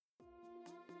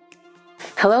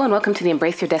Hello and welcome to the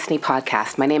Embrace Your Destiny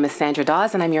podcast. My name is Sandra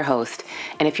Dawes and I'm your host.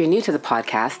 And if you're new to the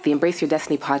podcast, the Embrace Your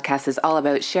Destiny podcast is all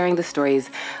about sharing the stories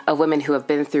of women who have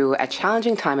been through a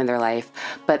challenging time in their life,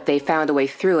 but they found a way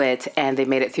through it and they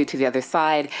made it through to the other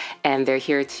side, and they're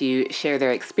here to share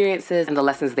their experiences and the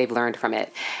lessons they've learned from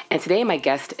it. And today my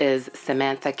guest is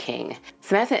Samantha King.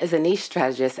 Samantha is a niche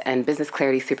strategist and business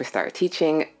clarity superstar,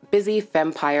 teaching busy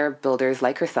fempire builders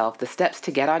like herself the steps to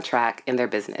get on track in their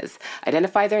business,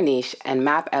 identify their niche, and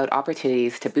map out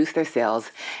opportunities to boost their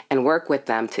sales, and work with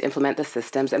them to implement the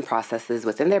systems and processes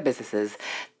within their businesses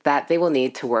that they will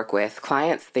need to work with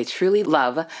clients they truly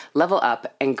love, level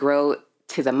up, and grow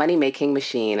to the money-making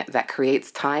machine that creates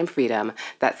time freedom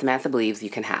that Samantha believes you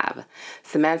can have.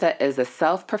 Samantha is a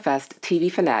self-professed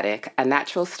TV fanatic, a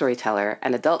natural storyteller,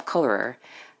 an adult colorer,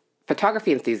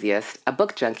 photography enthusiast, a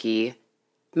book junkie,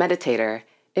 meditator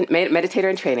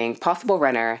in training, possible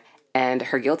runner, and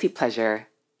her guilty pleasure,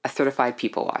 a certified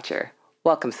people watcher.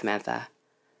 Welcome, Samantha.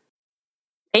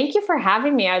 Thank you for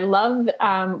having me. I love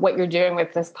what you're doing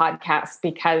with this podcast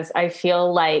because I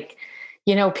feel like,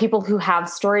 people who have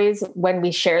stories, when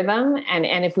we share them,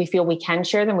 and if we feel we can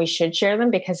share them, we should share them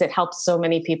because it helps so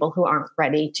many people who aren't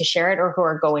ready to share it or who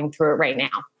are going through it right now.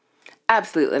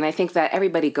 Absolutely. And I think that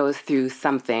everybody goes through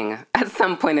something at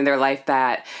some point in their life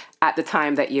that at the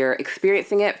time that you're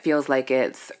experiencing it feels like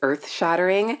it's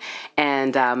earth-shattering.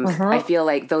 And I feel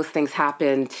like those things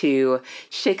happen to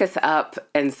shake us up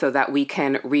and so that we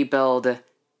can rebuild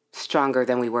stronger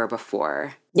than we were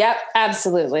before. Yep,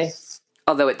 absolutely.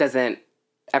 Although it doesn't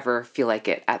ever feel like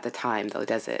it at the time, though,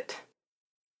 does it?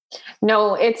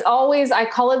 No, it's always, I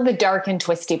call it the dark and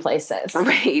twisty places.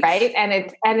 Right.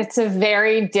 And it's a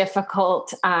very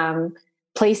difficult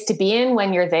place to be in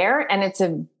when you're there. And it's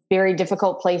a very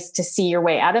difficult place to see your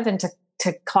way out of and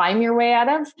to climb your way out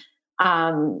of.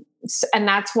 And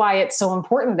that's why it's so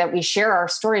important that we share our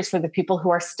stories for the people who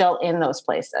are still in those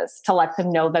places, to let them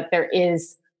know that there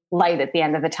is light at the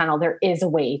end of the tunnel. There is a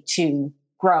way to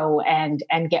grow and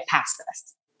get past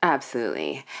this.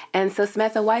 Absolutely. And so,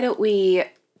 Samantha, why don't we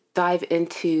dive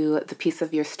into the piece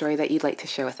of your story that you'd like to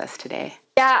share with us today?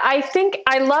 Yeah, I think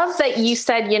I love that you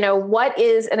said, what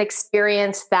is an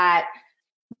experience that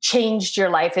changed your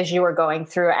life as you were going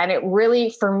through? And it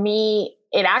really, for me,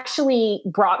 it actually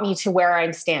brought me to where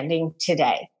I'm standing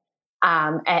today,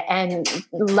 and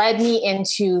led me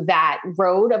into that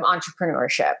road of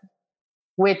entrepreneurship,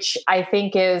 which I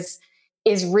think is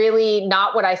really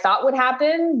not what I thought would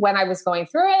happen when I was going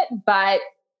through it, but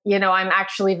I'm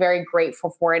actually very grateful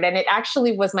for it. And it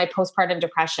actually was my postpartum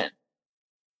depression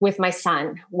with my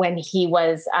son when he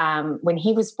was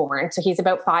born. So he's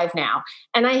about 5 now.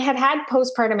 And I had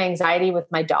postpartum anxiety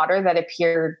with my daughter that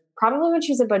appeared probably when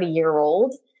she was about a year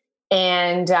old.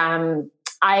 And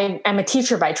I am a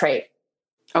teacher by trade.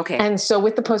 Okay. And so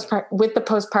with the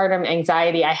postpartum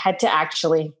anxiety, I had to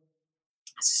actually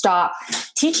stop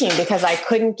teaching because I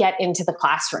couldn't get into the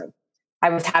classroom. I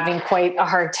was having quite a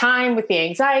hard time with the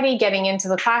anxiety getting into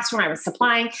the classroom. I was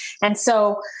supplying. And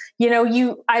so,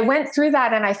 I went through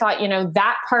that and I thought,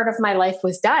 that part of my life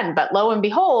was done. But lo and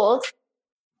behold,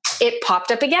 it popped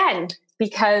up again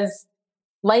because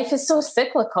life is so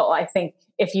cyclical, I think,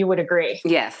 if you would agree.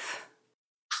 Yes.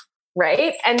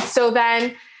 Right. And so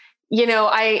then,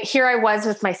 I was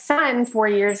with my son 4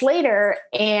 years later,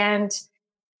 and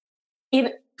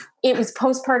it was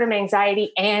postpartum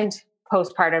anxiety and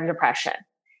postpartum depression.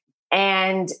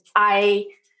 And I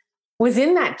was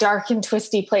in that dark and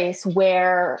twisty place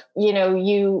where,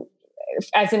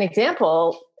 as an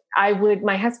example,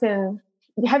 my husband,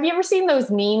 have you ever seen those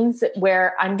memes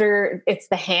where it's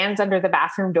the hands under the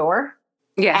bathroom door?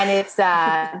 Yeah. And it's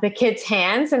the kids'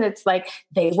 hands and it's like,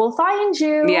 they will find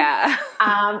you. Yeah.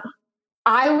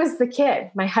 I was the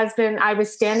kid. My husband, I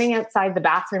was standing outside the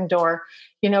bathroom door,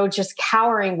 just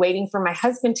cowering, waiting for my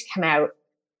husband to come out.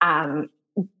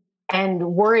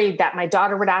 And worried that my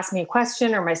daughter would ask me a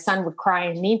question or my son would cry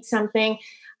and need something.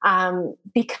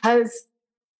 Because,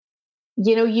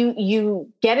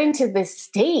 you get into this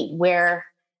state where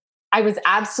I was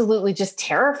absolutely just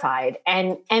terrified.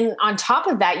 And on top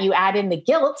of that, you add in the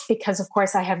guilt because, of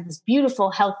course, I have this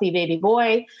beautiful, healthy baby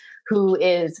boy who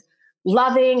is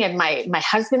loving, and my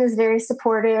husband is very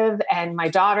supportive, and my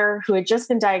daughter, who had just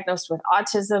been diagnosed with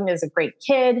autism, is a great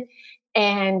kid.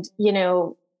 And,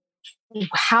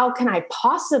 how can I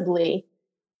possibly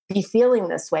be feeling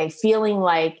this way, feeling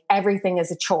like everything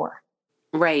is a chore?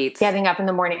 Right. Getting up in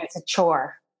the morning is a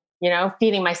chore.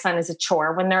 Feeding my son is a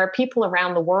chore. When there are people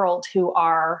around the world who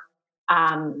are,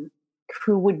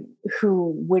 who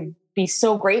would be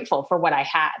so grateful for what I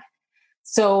had.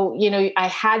 So, I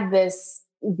had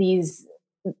these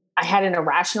I had an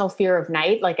irrational fear of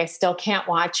night. Like I still can't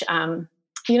watch,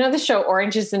 you know, the show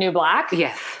Orange is the New Black.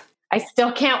 Yes. I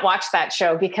still can't watch that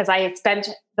show because I had spent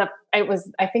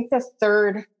I think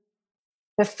the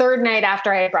third night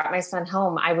after I had brought my son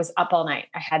home, I was up all night.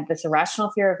 I had this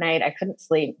irrational fear of night. I couldn't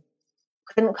sleep,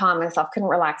 couldn't calm myself, couldn't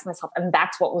relax myself. And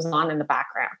that's what was on in the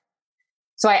background.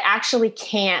 So I actually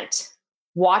can't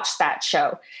watch that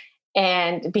show.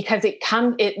 And because it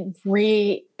triggers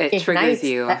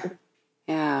you.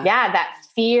 That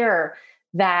fear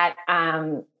that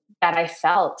I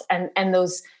felt and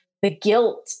the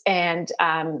guilt and,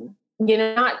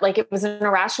 not like it was an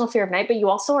irrational fear of night, but you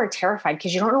also are terrified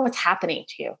because you don't know what's happening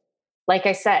to you. Like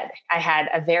I said, I had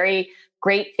a very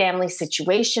great family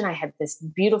situation. I had this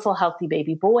beautiful, healthy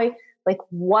baby boy. Like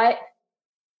what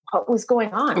was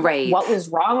going on? Right. What was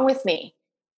wrong with me?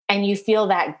 And you feel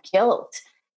that guilt.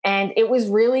 And it was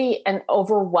really an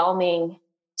overwhelming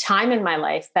time in my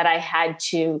life that I had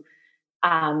to,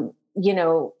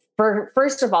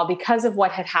 first of all, because of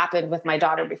what had happened with my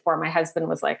daughter before, my husband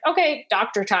was like, okay,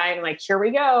 doctor time, like, here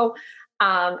we go.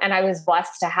 And I was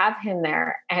blessed to have him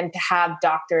there and to have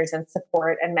doctors and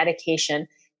support and medication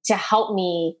to help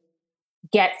me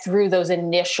get through those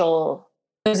initial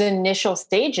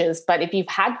stages. But if you've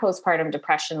had postpartum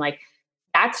depression, like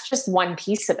that's just one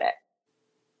piece of it.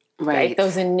 Right?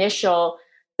 Those initial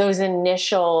fears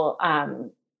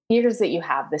that you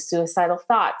have, the suicidal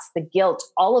thoughts, the guilt,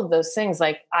 all of those things.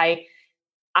 Like I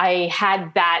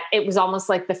had that, it was almost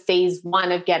like the phase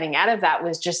one of getting out of that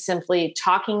was just simply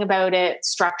talking about it,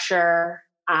 structure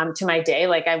to my day.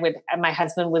 Like my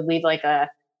husband would leave like a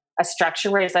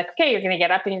structure where he's like, okay, you're going to get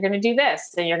up and you're going to do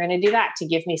this and you're going to do that to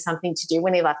give me something to do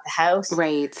when he left the house.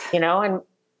 Right. And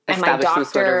my doctor, some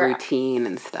sort of routine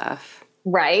and stuff.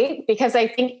 Right. Because I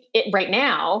think right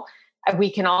now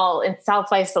we can all in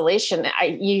self-isolation,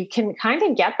 you can kind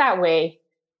of get that way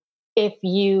if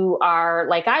you are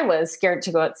like I was, scared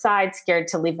to go outside, scared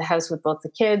to leave the house with both the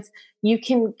kids. You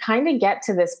can kind of get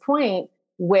to this point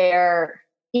where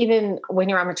even when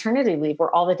you're on maternity leave, where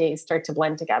all the days start to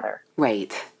blend together.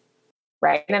 Right.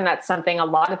 Right. And that's something a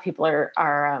lot of people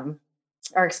are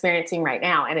experiencing right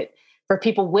now. And for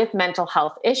people with mental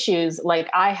health issues like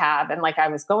I have and like I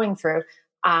was going through,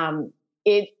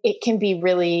 it can be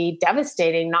really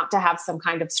devastating not to have some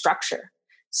kind of structure.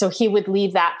 So he would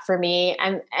leave that for me.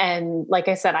 And like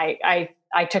I said, I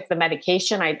took the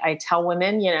medication. I tell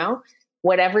women,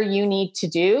 whatever you need to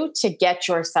do to get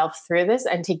yourself through this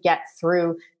and to get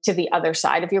through to the other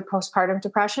side of your postpartum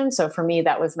depression. So for me,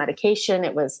 that was medication.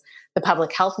 It was the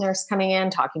public health nurse coming in,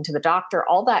 talking to the doctor,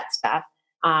 all that stuff.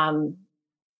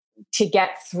 To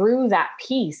get through that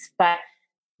piece. But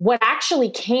what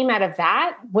actually came out of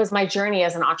that was my journey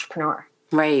as an entrepreneur.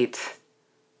 Right.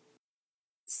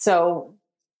 So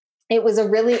it was a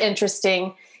really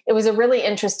interesting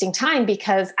time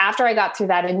because after I got through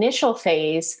that initial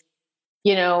phase,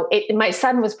 my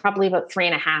son was probably about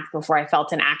 3.5 before I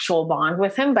felt an actual bond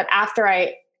with him. But after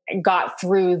I got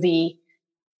through the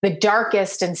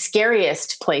darkest and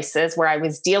scariest places where I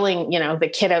was dealing, the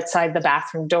kid outside the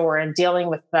bathroom door and dealing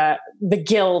with the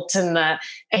guilt and the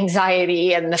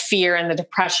anxiety and the fear and the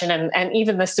depression and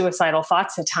even the suicidal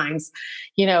thoughts at times,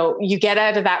 you get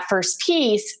out of that first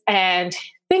piece and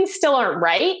things still aren't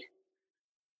right,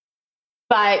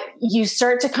 but you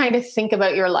start to kind of think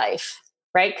about your life,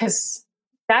 right? Because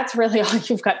that's really all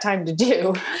you've got time to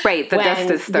do. Right. The dust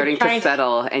is starting to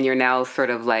settle and you're now sort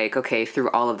of like, okay,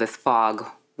 through all of this fog,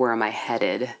 where am I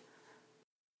headed?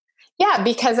 Yeah,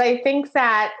 because I think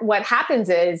that what happens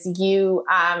is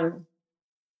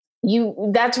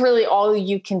that's really all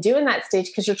you can do in that stage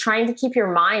because you're trying to keep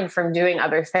your mind from doing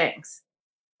other things,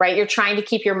 right? You're trying to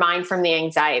keep your mind from the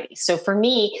anxiety. So for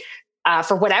me,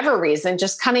 for whatever reason,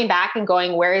 just coming back and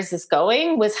going, where is this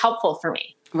going was helpful for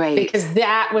me. Right. Because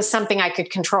that was something I could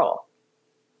control.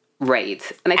 Right.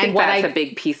 And I think that's a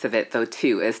big piece of it though,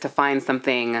 too, is to find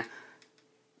something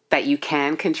that you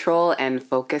can control and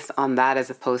focus on that as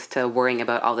opposed to worrying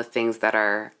about all the things that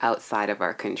are outside of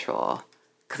our control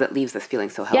because it leaves us feeling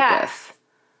so helpless. Yeah,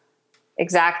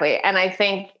 exactly. And I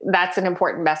think that's an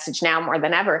important message now more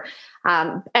than ever.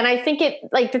 And I think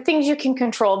the things you can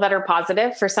control that are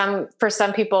positive for some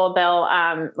people,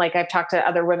 they'll, like I've talked to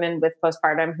other women with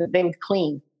postpartum who they would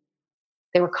clean.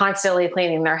 They were constantly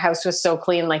cleaning. Their house was so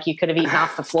clean, like you could have eaten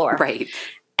off the floor. Right.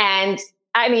 And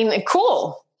I mean,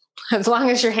 cool. As long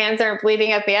as your hands aren't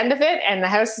bleeding at the end of it and the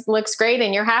house looks great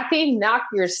and you're happy, knock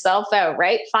yourself out,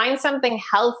 right? Find something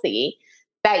healthy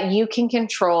that you can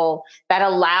control that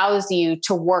allows you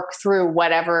to work through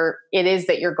whatever it is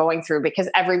that you're going through because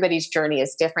everybody's journey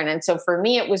is different. And so for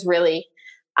me, it was really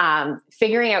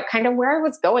figuring out kind of where I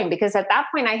was going, because at that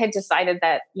point I had decided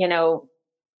that,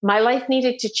 my life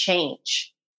needed to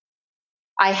change.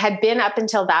 I had been up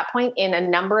until that point in a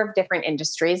number of different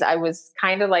industries. I was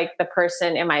kind of like the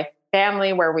person in my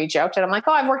family where we joked and I'm like,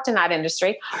 oh, I've worked in that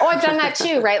industry. Oh, I've done that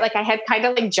too. Right. Like I had kind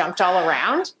of like jumped all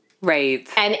around. Right.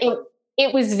 And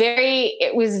it was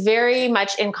very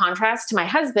much in contrast to my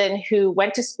husband, who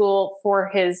went to school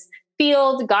for his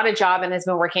field, got a job, and has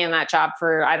been working in that job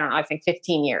for, I don't know, I think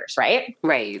 15 years. Right.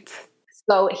 Right.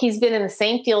 So he's been in the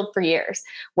same field for years,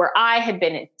 where I had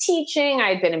been in teaching. I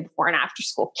had been in before and after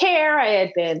school care. I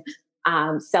had been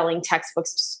selling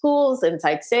textbooks to schools,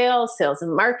 inside sales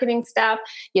and marketing stuff.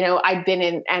 I'd been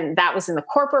in, and that was in the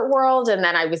corporate world. And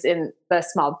then I was in the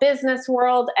small business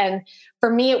world. And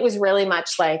for me, it was really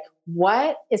much like,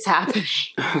 what is happening?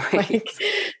 Right. Like,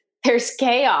 there's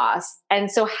chaos. And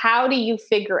so how do you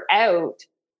figure out,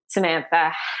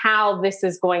 Samantha, how this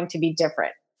is going to be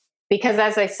different? Because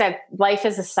as I said, life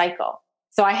is a cycle.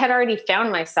 So I had already found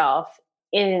myself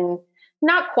in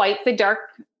not quite the dark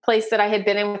place that I had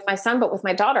been in with my son, but with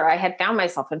my daughter, I had found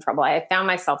myself in trouble. I had found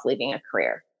myself leaving a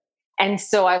career. And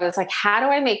so I was like, how do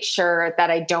I make sure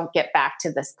that I don't get back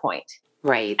to this point?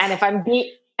 Right. And if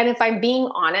I'm being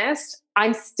honest,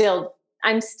 I'm still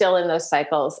in those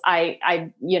cycles.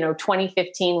 I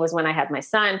 2015 was when I had my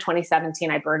son. 2017,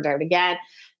 I burned out again,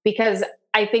 because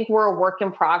I think we're a work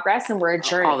in progress and we're a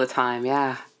journey all the time.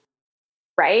 Yeah.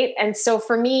 Right. And so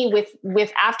for me,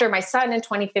 with after my son in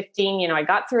 2015, I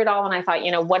got through it all and I thought,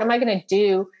 what am I going to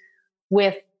do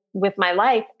with my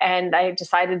life? And I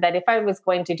decided that if I was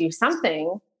going to do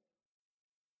something,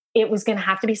 it was going to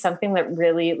have to be something that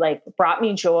really brought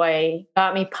me joy,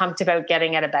 got me pumped about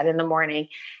getting out of bed in the morning.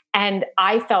 And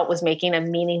I felt was making a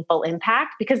meaningful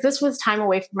impact, because this was time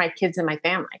away from my kids and my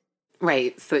family.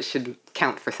 Right. So it should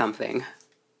count for something.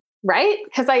 Right?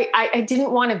 Because I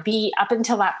didn't want to be, up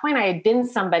until that point, I had been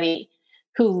somebody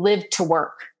who lived to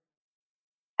work.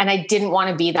 And I didn't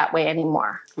want to be that way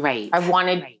anymore. Right. I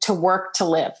wanted to work to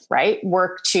live, right?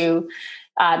 Work to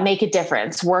make a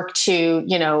difference, work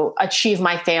to, achieve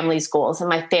my family's goals and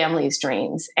my family's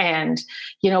dreams, and,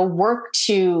 work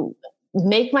to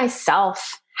make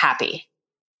myself happy.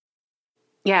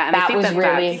 Yeah. And that I think was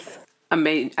really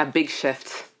that's a big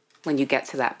shift when you get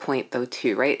to that point, though,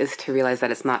 too, right? Is to realize that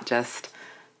it's not just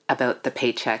about the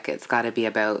paycheck. It's got to be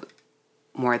about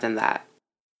more than that.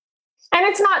 And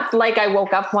it's not like I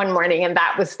woke up one morning and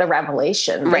that was the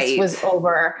revelation. Right. This was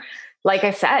over, like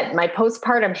I said, my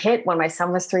postpartum hit when my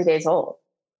son was 3 days old.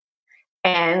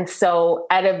 And so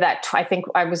out of that, I think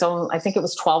it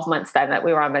was 12 months then that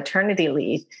we were on maternity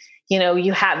leave.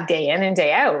 You have day in and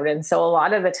day out. And so a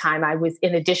lot of the time I was,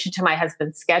 in addition to my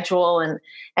husband's schedule and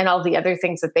all the other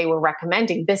things that they were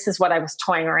recommending, this is what I was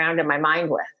toying around in my mind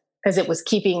with, because it was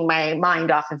keeping my mind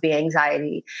off of the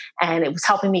anxiety and it was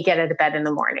helping me get out of bed in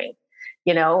the morning,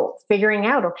 figuring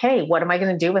out, okay, what am I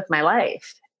going to do with my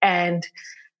life? And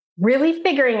really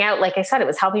figuring out, like I said, it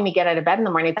was helping me get out of bed in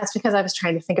the morning. That's because I was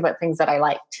trying to think about things that I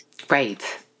liked. Right.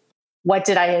 What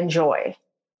did I enjoy?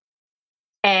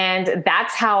 And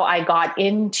that's how I got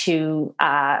into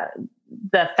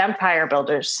the Fempire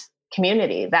Builders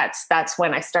community. That's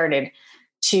when I started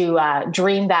to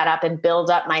dream that up and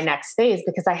build up my next phase,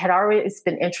 because I had always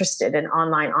been interested in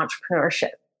online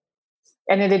entrepreneurship.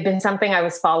 And it had been something I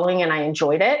was following and I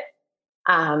enjoyed it.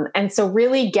 And so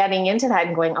really getting into that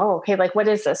and going, oh, okay, what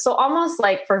is this? So almost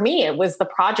like for me, it was the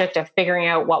project of figuring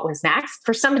out what was next.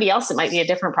 For somebody else, it might be a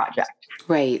different project.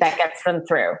 Right. That gets them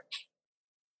through.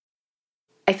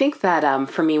 I think that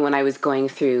for me, when I was going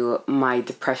through my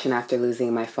depression after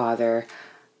losing my father,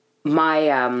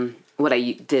 my what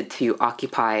I did to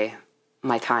occupy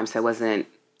my time so I wasn't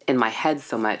in my head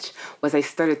so much was I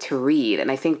started to read.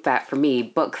 And I think that for me,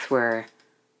 books were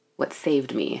what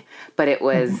saved me. But it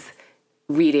was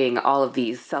reading all of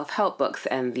these self-help books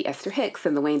and the Esther Hicks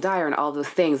and the Wayne Dyer and all those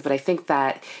things. But I think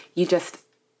that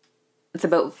it's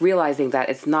about realizing that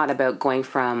it's not about going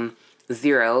from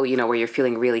 0, where you're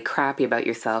feeling really crappy about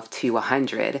yourself, to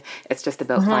 100. It's just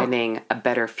about finding a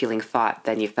better feeling thought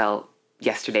than you felt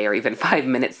yesterday or even 5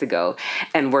 minutes ago,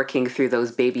 and working through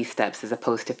those baby steps, as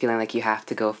opposed to feeling like you have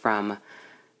to go from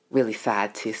really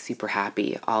sad to super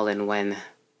happy all in one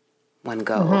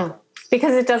go.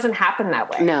 Because it doesn't happen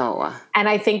that way. No. And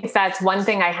I think that's one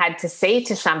thing I had to say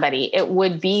to somebody. It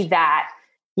would be that,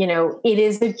 it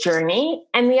is a journey.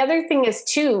 And the other thing is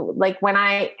too,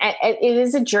 it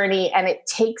is a journey and it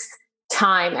takes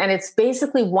time, and it's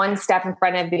basically one step in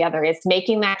front of the other. It's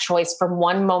making that choice from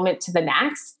one moment to the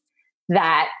next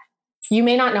that you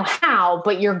may not know how,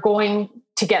 but you're going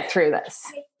to get through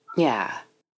this. Yeah.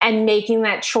 And making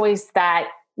that choice that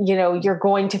you're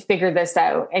going to figure this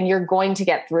out and you're going to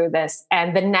get through this.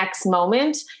 And the next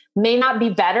moment may not be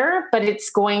better, but it's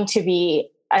going to be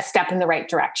a step in the right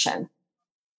direction.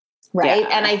 Right.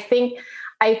 Yeah. And I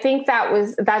think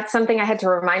that's something I had to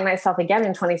remind myself again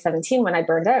in 2017 when I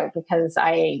burned out, because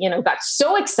I, got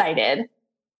so excited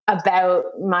about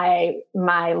my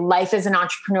life as an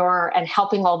entrepreneur and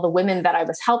helping all the women that I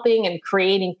was helping and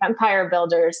creating empire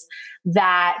builders,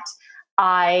 that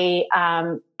I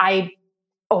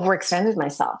overextended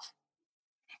myself.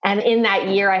 And in that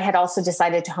year, I had also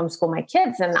decided to homeschool my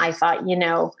kids. And I thought,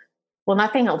 well,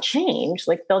 nothing will change.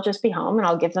 Like, they'll just be home and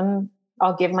I'll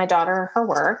give my daughter her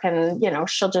work and,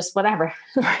 she'll just whatever.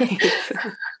 Right.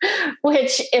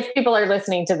 Which, if people are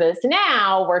listening to this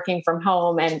now, working from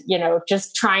home and,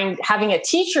 just having a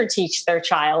teacher teach their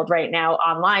child right now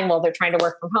online while they're trying to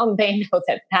work from home, they know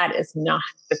that is not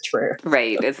the truth.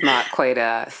 Right. It's not quite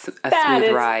a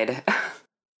smooth ride.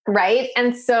 Right.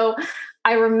 And so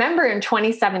I remember in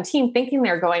 2017 thinking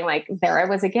there I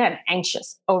was again,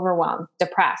 anxious, overwhelmed,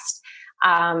 depressed.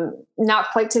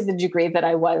 Not quite to the degree that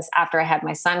I was after I had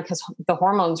my son, because the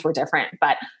hormones were different,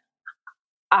 but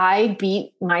I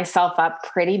beat myself up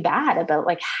pretty bad about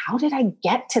how did I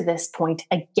get to this point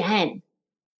again?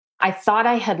 I thought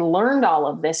I had learned all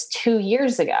of this 2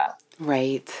 years ago.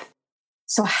 Right.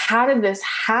 So how did this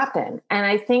happen? And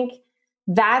I think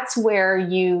that's where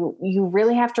you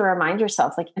really have to remind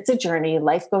yourself, it's a journey,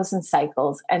 life goes in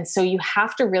cycles. And so you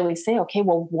have to really say, okay,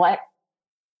 well, what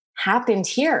happened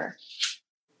here?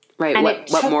 Right. And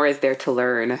what more is there to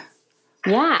learn?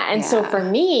 Yeah. And so for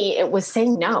me, it was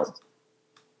saying no.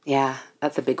 Yeah,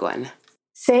 that's a big one.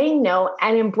 Saying no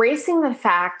and embracing the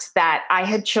fact that I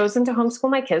had chosen to homeschool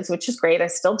my kids, which is great. I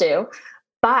still do.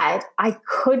 But I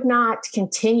could not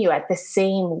continue at the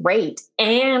same rate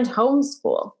and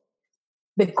homeschool.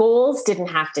 The goals didn't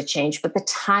have to change, but the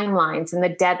timelines and the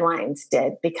deadlines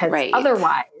did, because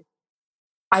otherwise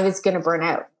I was going to burn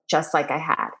out just like I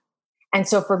had. And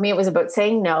so for me, it was about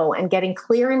saying no and getting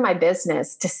clear in my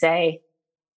business to say,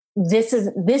 this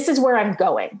is where I'm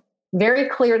going. Very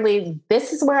clearly,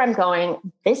 this is where I'm going.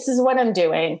 This is what I'm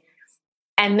doing.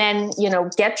 And then,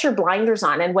 get your blinders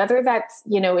on. And whether that's,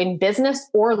 in business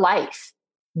or life,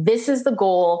 this is the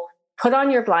goal. Put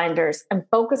on your blinders and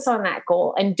focus on that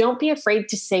goal. And don't be afraid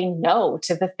to say no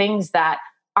to the things that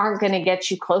aren't going to get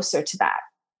you closer to that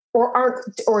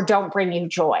or don't bring you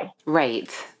joy. Right.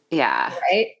 Yeah.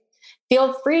 Right.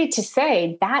 Feel free to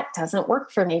say, that doesn't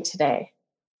work for me today.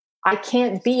 I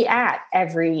can't be at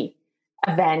every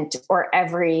event or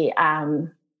every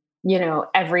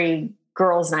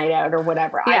girls' night out or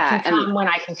whatever. Yeah, I can come when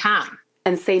I can come.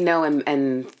 And say no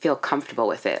and feel comfortable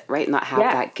with it, right? Not have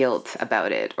that guilt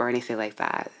about it or anything like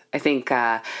that. I think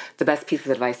the best piece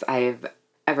of advice I've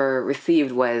ever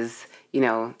received was,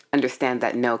 understand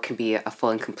that no can be a full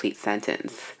and complete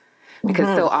sentence.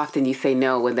 Because so often you say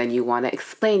no and then you want to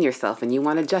explain yourself and you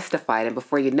want to justify it. And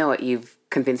before you know it, you've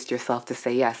convinced yourself to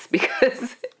say yes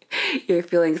because you're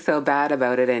feeling so bad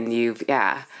about it. And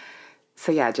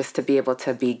So just to be able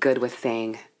to be good with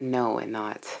saying no and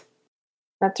not.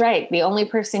 That's right. The only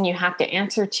person you have to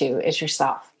answer to is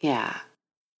yourself. Yeah.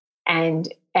 And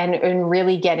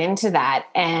really get into that.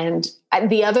 And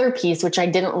the other piece, which I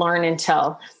didn't learn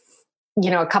until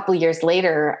a couple of years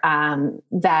later,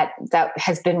 that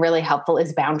has been really helpful,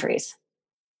 is boundaries.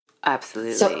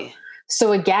 Absolutely.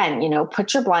 So again,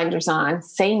 put your blinders on,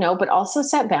 say no, but also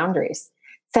set boundaries.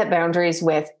 Set boundaries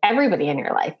with everybody in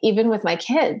your life, even with my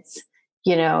kids.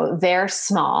 They're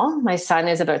small. My son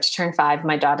is about to turn 5.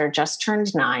 My daughter just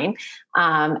turned 9.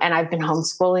 And I've been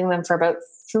homeschooling them for about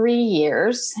 3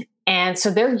 years. And so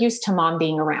they're used to mom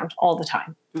being around all the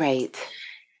time. Right.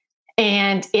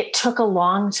 And it took a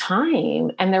long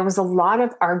time. And there was a lot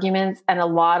of arguments and a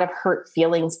lot of hurt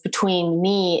feelings between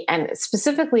me and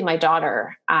specifically my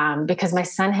daughter, because my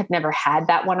son had never had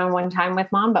that one-on-one time with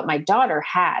mom, but my daughter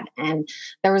had. And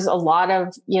there was a lot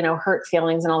of, hurt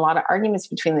feelings and a lot of arguments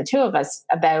between the two of us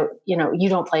about, you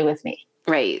don't play with me.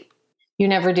 Right. You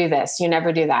never do this. You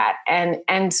never do that.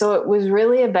 And so it was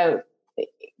really about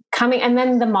coming, and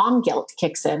then the mom guilt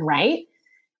kicks in, right?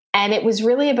 And it was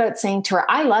really about saying to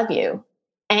her, I love you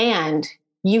and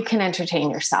you can entertain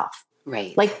yourself.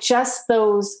 Right. Just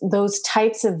those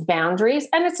types of boundaries.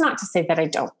 And it's not to say that I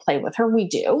don't play with her. We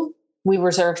do. We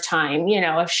reserve time.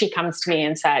 If she comes to me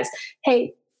and says,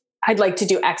 hey, I'd like to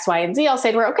do X, Y, and Z, I'll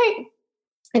say to her, okay.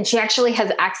 And she actually has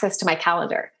access to my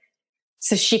calendar.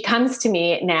 So she comes to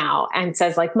me now and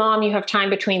says Mom, you have time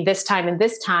between this time and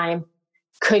this time.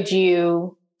 Could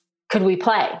we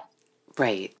play?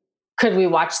 Right. Could we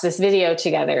watch this video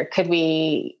together? Could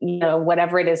we,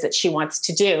 whatever it is that she wants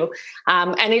to do?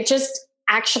 And it just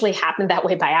actually happened that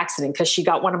way by accident because she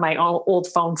got one of my old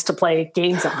phones to play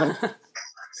games on,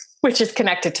 which is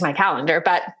connected to my calendar.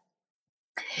 But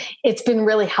it's been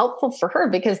really helpful for her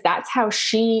because that's how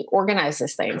she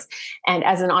organizes things. And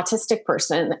as an autistic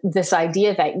person, this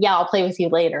idea that, yeah, I'll play with you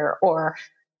later, or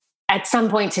at some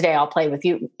point today, I'll play with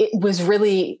you, it was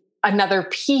really another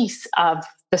piece of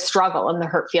the struggle and the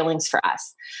hurt feelings for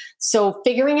us. So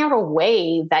figuring out a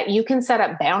way that you can set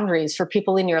up boundaries for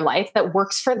people in your life that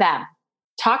works for them.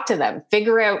 Talk to them,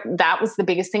 figure out, that was the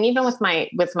biggest thing, even with my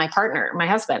partner, my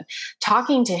husband,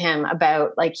 talking to him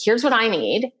about like, here's what I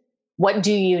need. What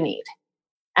do you need?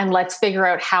 And let's figure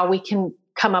out how we can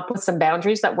come up with some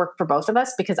boundaries that work for both of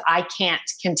us, because I can't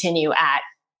continue at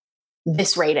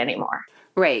this rate anymore.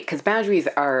 Right. Because boundaries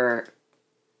are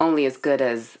only as good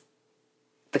as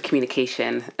the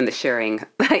communication and the sharing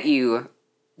that you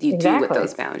do with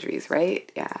those boundaries,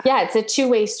 right? Yeah. Yeah. It's a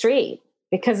two-way street,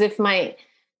 because if my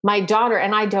daughter,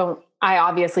 and I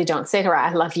obviously don't say to her,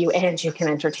 I love you and you can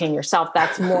entertain yourself.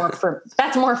 That's more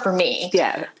for me.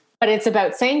 Yeah. But it's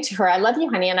about saying to her, I love you,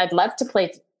 honey, and I'd love to play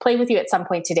with you at some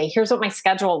point today. Here's what my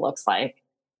schedule looks like.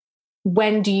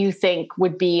 When do you think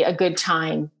would be a good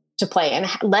time to play? And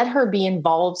let her be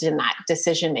involved in that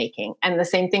decision making. And the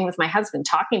same thing with my husband,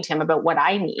 talking to him about what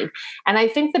I need. And I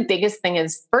think the biggest thing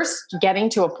is first getting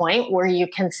to a point where you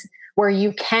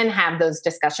can have those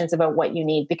discussions about what you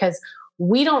need, because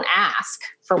we don't ask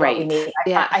for what we need.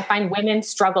 I find women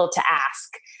struggle to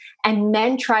ask, and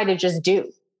men try to just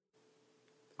do.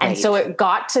 And so it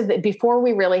got to before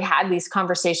we really had these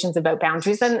conversations about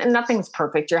boundaries, and nothing's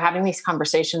perfect. You're having these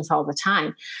conversations all the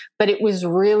time. But it was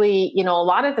really, a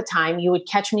lot of the time you would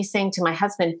catch me saying to my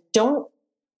husband, don't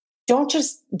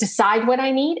just decide what I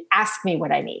need. Ask me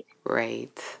what I need.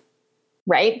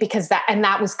 Right. Because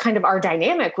that was kind of our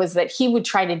dynamic, was that he would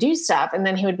try to do stuff. And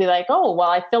then he would be like, oh, well,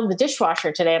 I filled the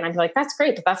dishwasher today. And I'd be like, that's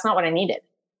great, but that's not what I needed.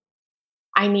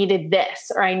 I needed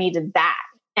this, or I needed that.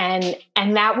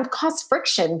 And that would cause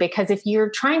friction, because if you're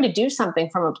trying to do something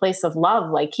from a place of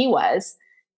love, like he was,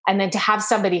 and then to have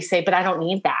somebody say, but I don't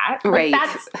need that. Right.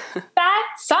 That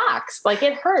sucks. Like,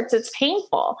 it hurts. It's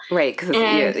painful. Right.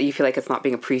 Because you feel like it's not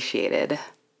being appreciated.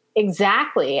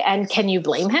 Exactly. And can you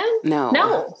blame him?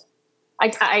 No,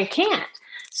 I can't.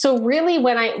 So really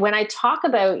when I talk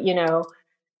about,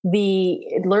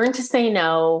 the learn to say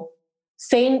no,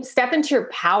 step into your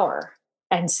power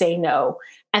and say no.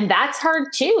 And that's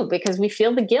hard too, because we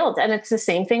feel the guilt. And it's the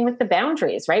same thing with the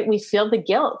boundaries, right? We feel the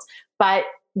guilt. But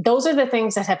those are the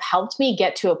things that have helped me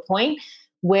get to a point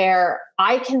where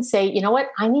I can say, you know what?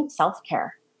 I need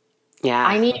self-care. Yeah.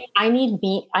 I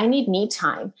need me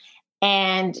time.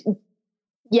 And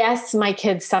yes, my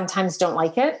kids sometimes don't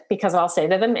like it, because I'll say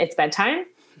to them, it's bedtime.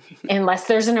 Unless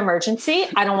there's an emergency,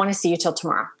 I don't want to see you till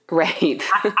tomorrow. Right.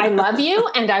 I love you,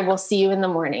 and I will see you in the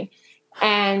morning.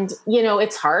 And,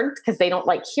 it's hard because they don't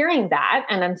like hearing that.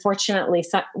 And unfortunately,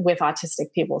 with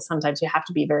autistic people, sometimes you have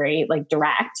to be very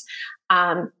direct.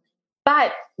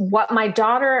 But what my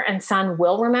daughter and son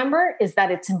will remember is that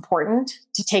it's important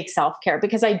to take self-care,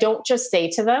 because I don't just say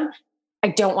to them, I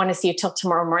don't want to see you till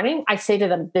tomorrow morning. I say to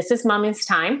them, this is mommy's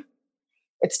time.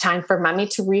 It's time for mommy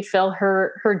to refill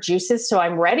her juices. So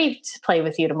I'm ready to play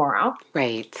with you tomorrow.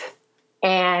 Right.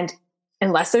 And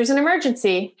unless there's an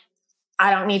emergency, I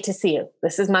don't need to see you.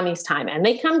 This is mommy's time. And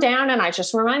they come down and I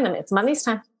just remind them it's mommy's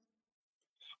time.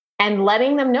 And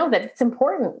letting them know that it's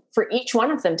important for each one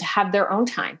of them to have their own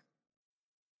time.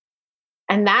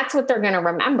 And that's what they're going to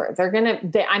remember.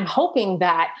 I'm hoping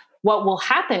that what will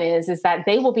happen is that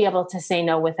they will be able to say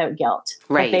no without guilt.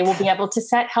 Right. That they will be able to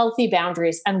set healthy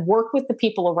boundaries and work with the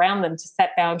people around them to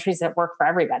set boundaries that work for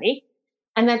everybody.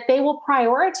 And that they will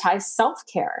prioritize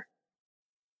self-care.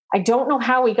 I don't know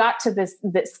how we got to this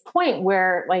point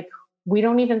where we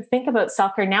don't even think about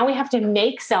self-care. Now we have to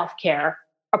make self-care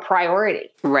a priority.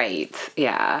 Right.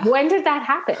 Yeah. When did that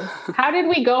happen? How did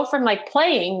we go from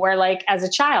playing where as a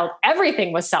child,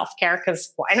 everything was self-care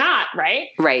because why not? Right.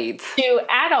 Right. To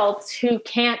adults who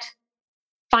can't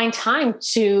find time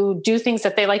to do things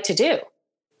that they like to do.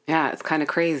 Yeah. It's kind of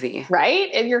crazy. Right.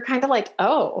 And you're kind of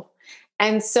oh.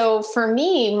 And so for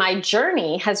me, my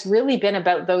journey has really been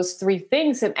about those three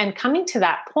things and coming to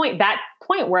that point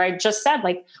where I just said,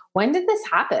 when did this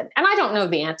happen? And I don't know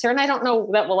the answer, and I don't know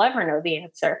that we'll ever know the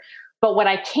answer. But what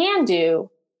I can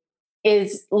do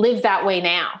is live that way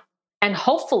now. And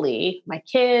hopefully my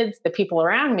kids, the people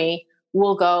around me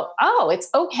will go, oh, it's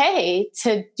okay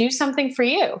to do something for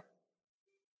you.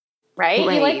 Right?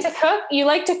 You like to cook? You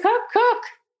like to cook.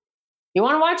 You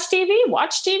want to watch TV?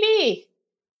 Watch TV.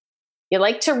 You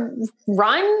like to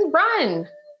run.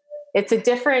 It's a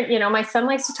different, my son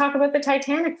likes to talk about the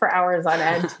Titanic for hours on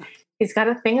end. he's got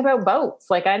a thing about boats.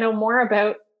 Like, I know more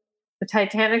about the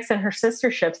Titanics and her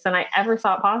sister ships than I ever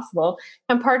thought possible.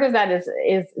 And part of that is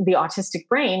the autistic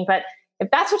brain. But if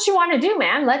that's what you want to do,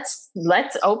 man, let's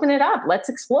open it up. Let's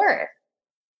explore it.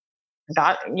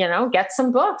 Get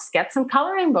some books, get some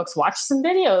coloring books, watch some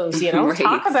videos, Right.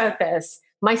 talk about this.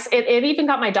 It even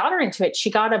got my daughter into it. She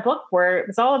got a book where it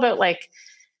was all about, like,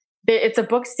 it's a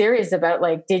book series about,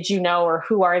 like, did you know, or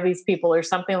who are these people, or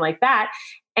something like that.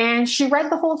 And she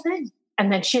read the whole thing,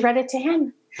 and then she read it to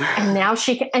him. And now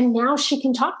she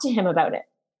can talk to him about it,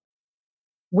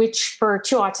 which for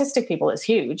two autistic people is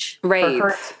huge. Right.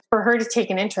 For her to take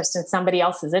an interest in somebody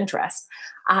else's interest.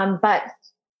 But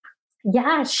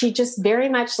yeah, she just very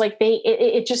much, like,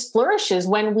 it just flourishes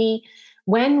when we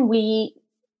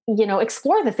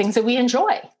explore the things that we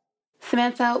enjoy.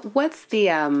 Samantha, what's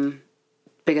the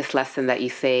biggest lesson that you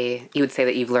would say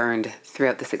that you've learned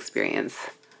throughout this experience?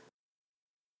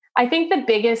 I think the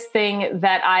biggest thing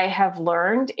that I have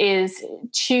learned is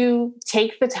to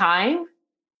take the time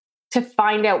to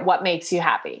find out what makes you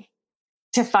happy,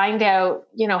 to find out,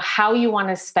 how you want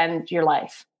to spend your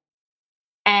life.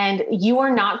 And you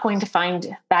are not going to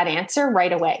find that answer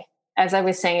right away. As I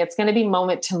was saying, it's going to be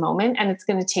moment to moment, and it's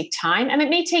going to take time. And it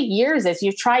may take years as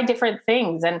you try different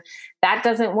things and that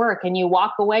doesn't work. And you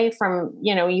walk away from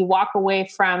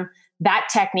that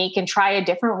technique and try a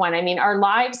different one. I mean, our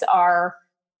lives are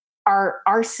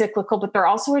cyclical, but they're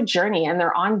also a journey, and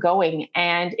they're ongoing.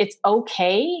 And it's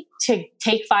okay to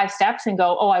take 5 steps and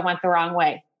go, oh, I went the wrong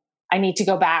way. I need to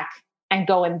go back and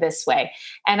go in this way.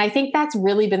 And I think that's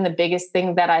really been the biggest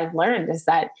thing that I've learned, is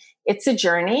that it's a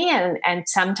journey. And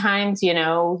sometimes,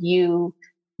 you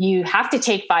have to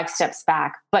take 5 steps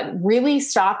back, but really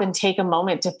stop and take a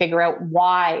moment to figure out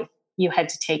why you had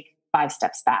to take 5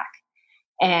 steps back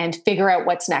and figure out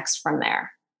what's next from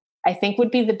there, I think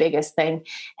would be the biggest thing.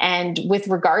 And with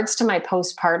regards to my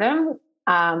postpartum,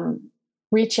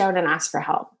 reach out and ask for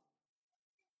help,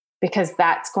 because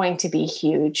that's going to be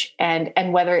huge. And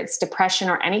whether it's depression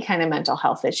or any kind of mental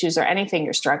health issues or anything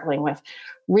you're struggling with,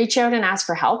 reach out and ask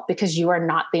for help, because you are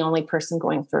not the only person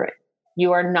going through it.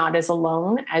 You are not as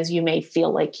alone as you may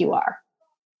feel like you are.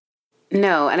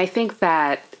 No, and I think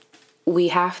that we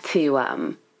have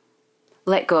to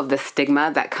let go of the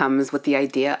stigma that comes with the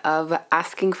idea of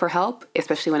asking for help,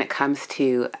 especially when it comes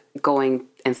to going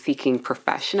and seeking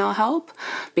professional help,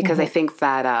 because I think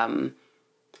that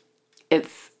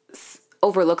it's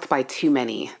overlooked by too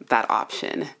many, that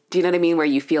option. Do you know what I mean? Where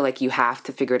you feel like you have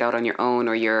to figure it out on your own,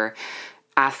 or you're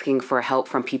asking for help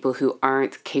from people who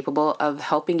aren't capable of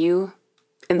helping you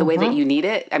in the way that you need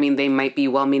it. I mean, they might be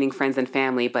well-meaning friends and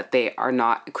family, but they are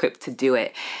not equipped to do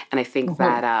it. And I think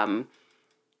that,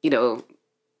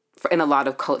 in a lot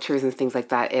of cultures and things like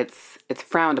that, it's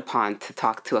frowned upon to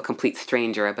talk to a complete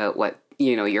stranger about what,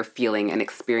 you're feeling and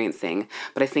experiencing.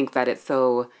 But I think that it's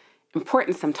so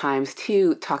important sometimes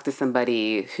to talk to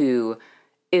somebody who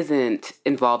isn't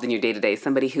involved in your day-to-day,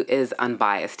 somebody who is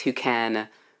unbiased, who can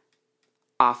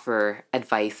offer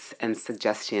advice and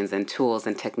suggestions and tools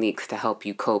and techniques to help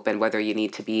you cope, and whether you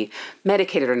need to be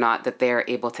medicated or not, that they're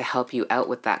able to help you out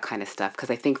with that kind of stuff. Because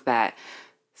I think that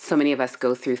so many of us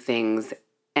go through things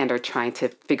and are trying to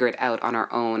figure it out on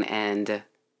our own, and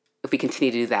if we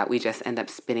continue to do that, we just end up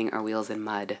spinning our wheels in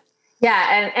mud.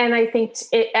 Yeah, and I think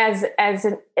the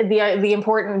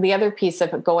other piece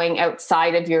of going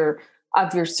outside of your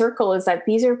circle is that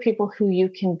these are people who you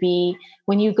can be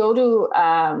when you go to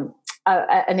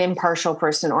an impartial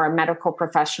person or a medical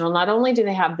professional. Not only do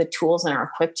they have the tools and are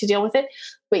equipped to deal with it,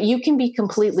 but you can be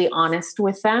completely honest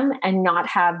with them and not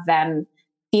have them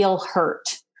feel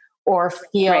hurt or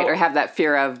feel or have that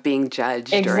fear of being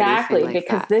judged. Exactly, or anything like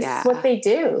because that. this is what they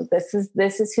do. This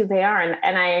is who they are,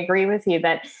 and I agree with you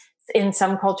that in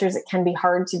some cultures it can be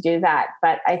hard to do that,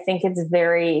 but I think it's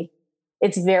very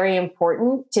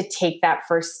important to take that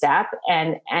first step,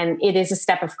 and it is a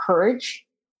step of courage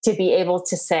to be able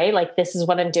to say, like, this is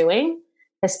what I'm doing,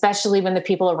 especially when the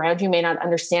people around you may not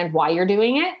understand why you're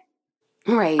doing it,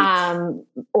 right?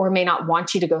 Or may not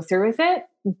want you to go through with it.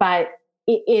 But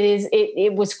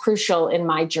it was crucial in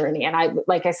my journey. And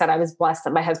like I said, I was blessed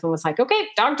that my husband was like, okay,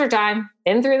 doctor time,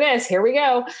 been through this, here we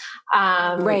go.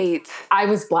 Right. I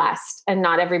was blessed, and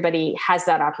not everybody has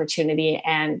that opportunity.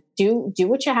 And do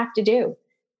what you have to do.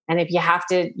 And if you have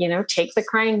to, take the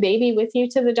crying baby with you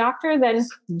to the doctor, then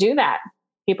do that.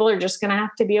 People are just going to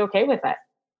have to be okay with it.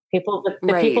 The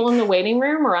Right. people in the waiting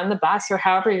room or on the bus or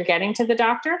however you're getting to the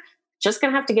doctor, just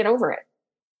going to have to get over it,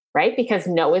 right? Because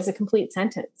no is a complete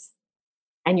sentence.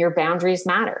 And your boundaries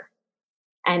matter.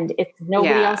 And it's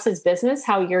nobody else's business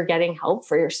how you're getting help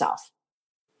for yourself.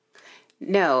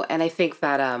 No, and I think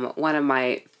that one of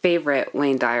my favorite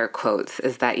Wayne Dyer quotes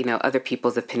is that, other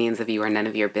people's opinions of you are none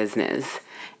of your business.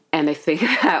 And I think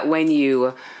that when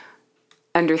you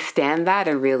understand that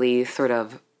and really sort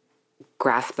of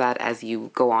grasp that as you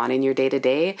go on in your day to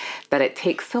day, that it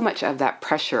takes so much of that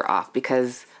pressure off,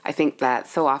 because I think that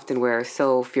so often we're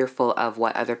so fearful of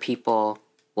what other people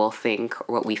will think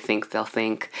or what we think they'll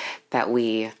think that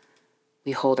we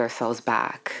hold ourselves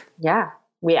back. Yeah,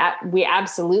 we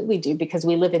absolutely do, because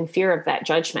we live in fear of that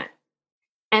judgment.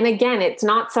 And again, it's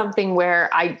not something where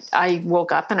I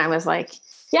woke up and I was like,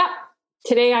 yeah,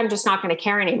 today I'm just not going to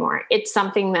care anymore. It's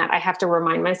something that I have to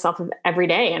remind myself of every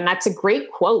day. And that's a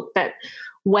great quote, that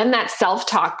when that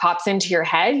self-talk pops into your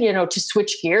head, to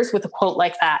switch gears with a quote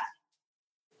like that.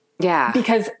 Yeah.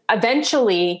 Because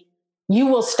eventually you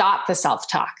will stop the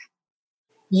self-talk.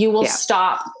 You will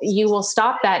stop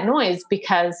that noise,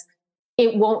 because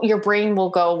your brain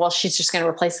will go, well, she's just going to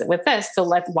replace it with this. So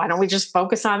why don't we just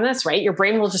focus on this, right? Your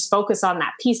brain will just focus on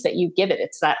that piece that you give it.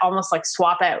 It's that almost like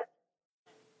swap out.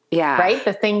 Yeah. Right.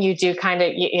 The thing you do kind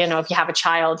of, if you have a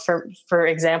child, for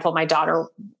example, my daughter,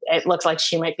 it looks like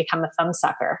she might become a thumb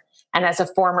sucker. And as a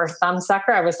former thumb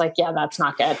sucker, I was like, yeah, that's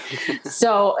not good.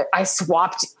 So I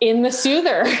swapped in the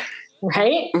soother.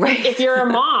 Right? If you're a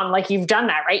mom, like, you've done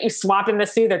that, right? You swap in the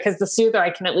soother, because the soother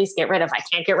I can at least get rid of. I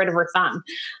can't get rid of her thumb.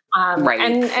 Right.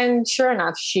 And sure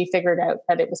enough, she figured out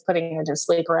that it was putting her to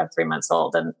sleep around 3 months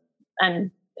old,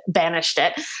 and banished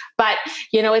it. But,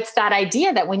 it's that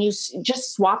idea that when you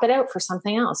just swap it out for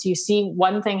something else, you see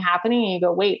one thing happening and you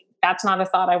go, wait, that's not a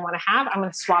thought I want to have. I'm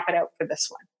going to swap it out for this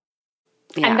one.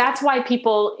 Yeah. And that's why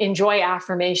people enjoy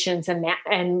affirmations and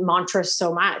mantras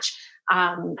so much.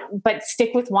 But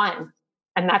stick with one.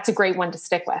 And that's a great one to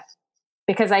stick with,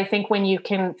 because I think when you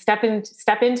can step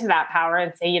into that power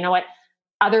and say, you know what,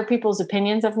 other people's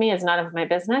opinions of me is none of my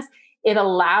business. It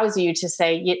allows you to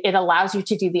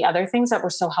do the other things that were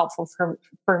so helpful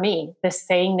for me. The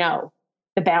saying no,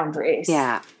 the boundaries,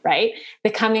 right? The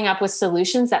coming up with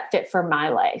solutions that fit for my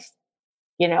life.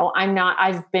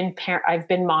 I've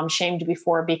been mom shamed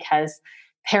before, because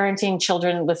parenting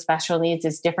children with special needs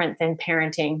is different than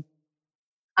parenting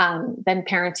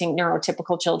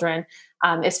neurotypical children,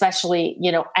 especially,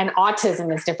 and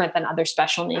autism is different than other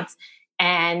special needs.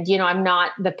 And, I'm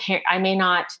not I may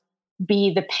not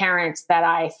be the parent that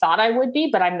I thought I would be,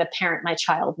 but I'm the parent my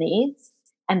child needs,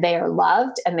 and they are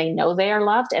loved, and they know they are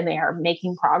loved, and they are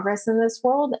making progress in this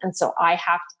world. And so I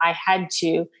had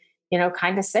to,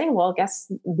 kind of say, well, I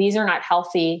guess these are not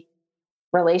healthy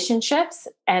relationships,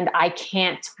 and I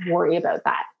can't worry about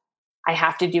that. I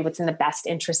have to do what's in the best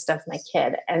interest of my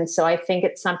kid. And so I think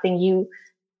it's something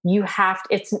you have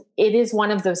to, it is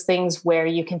one of those things where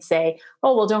you can say,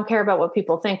 oh, well, don't care about what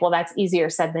people think. Well, that's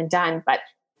easier said than done. But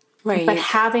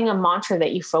having a mantra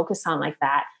that you focus on like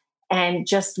that, and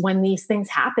just when these things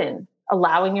happen,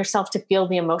 allowing yourself to feel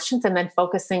the emotions, and then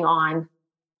focusing on,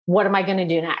 what am I going to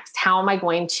do next? How am I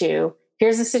going to,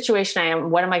 here's the situation I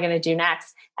am, what am I going to do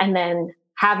next? And then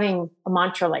having a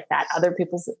mantra like that, other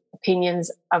people's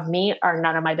opinions of me are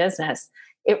none of my business.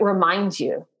 It reminds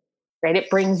you, right? It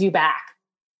brings you back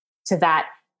to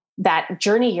that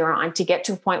journey you're on to get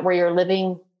to a point where you're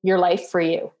living your life for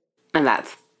you. And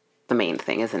that's the main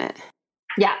thing, isn't it?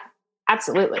 Yeah,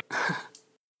 absolutely.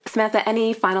 Samantha,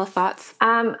 any final thoughts?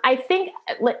 I think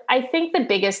the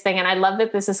biggest thing, and I love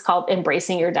that this is called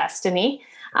Embracing Your Destiny.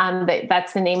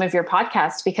 That's the name of your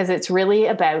podcast, because it's really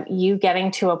about you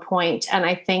getting to a point. And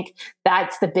I think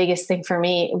that's the biggest thing for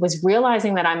me, was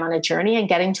realizing that I'm on a journey and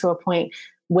getting to a point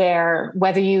where,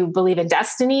 whether you believe in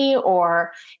destiny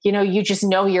or, you just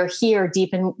know you're here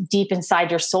deep inside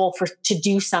your soul to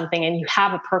do something, and you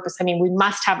have a purpose. I mean, we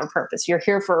must have a purpose. You're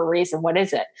here for a reason. What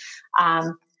is it?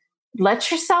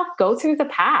 Let yourself go through the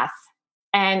path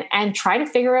and try to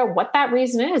figure out what that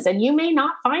reason is. And you may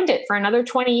not find it for another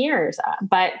 20 years,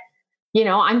 but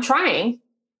I'm trying,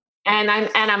 and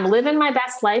I'm living my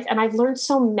best life. And I've learned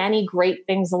so many great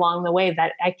things along the way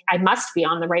that I must be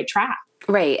on the right track.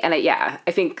 Right. And I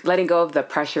think letting go of the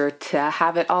pressure to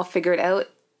have it all figured out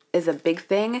is a big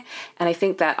thing. And I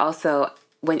think that also,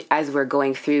 as we're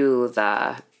going through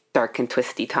the dark and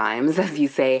twisty times, as you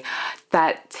say,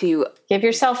 that to give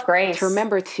yourself grace, to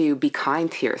remember to be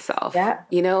kind to yourself,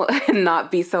 and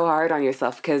not be so hard on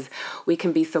yourself, because we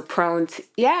can be so prone to,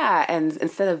 and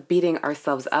instead of beating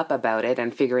ourselves up about it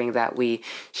and figuring that we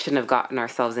shouldn't have gotten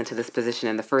ourselves into this position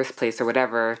in the first place, or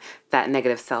whatever that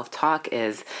negative self-talk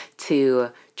is,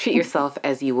 to treat yourself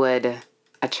as you would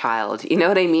a child, you know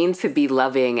what I mean? To be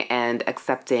loving and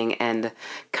accepting and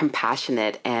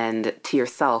compassionate, and to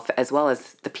yourself as well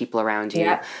as the people around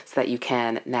you, so that you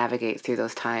can navigate through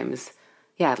those times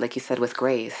yeah, like you said, with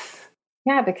grace.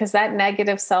 Yeah, because that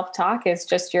negative self-talk is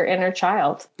just your inner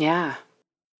child. Yeah.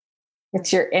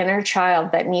 It's your inner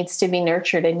child that needs to be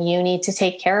nurtured, and you need to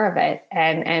take care of it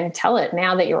and tell it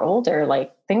now that you're older,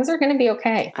 like, things are going to be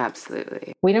okay.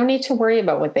 Absolutely. We don't need to worry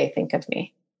about what they think of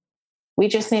me. We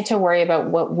just need to worry about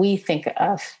what we think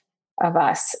of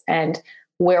us and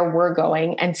where we're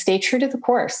going, and stay true to the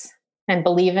course and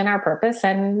believe in our purpose.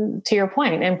 And to your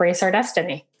point, embrace our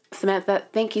destiny. Samantha,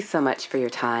 thank you so much for your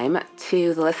time.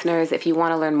 To the listeners, if you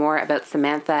want to learn more about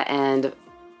Samantha and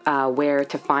where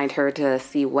to find her to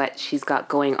see what she's got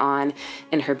going on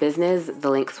in her business, the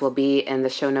links will be in the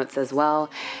show notes as well.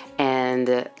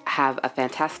 And have a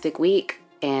fantastic week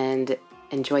and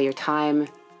enjoy your time.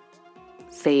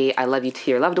 Say I love you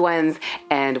to your loved ones,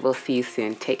 and we'll see you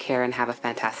soon. Take care and have a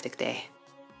fantastic day.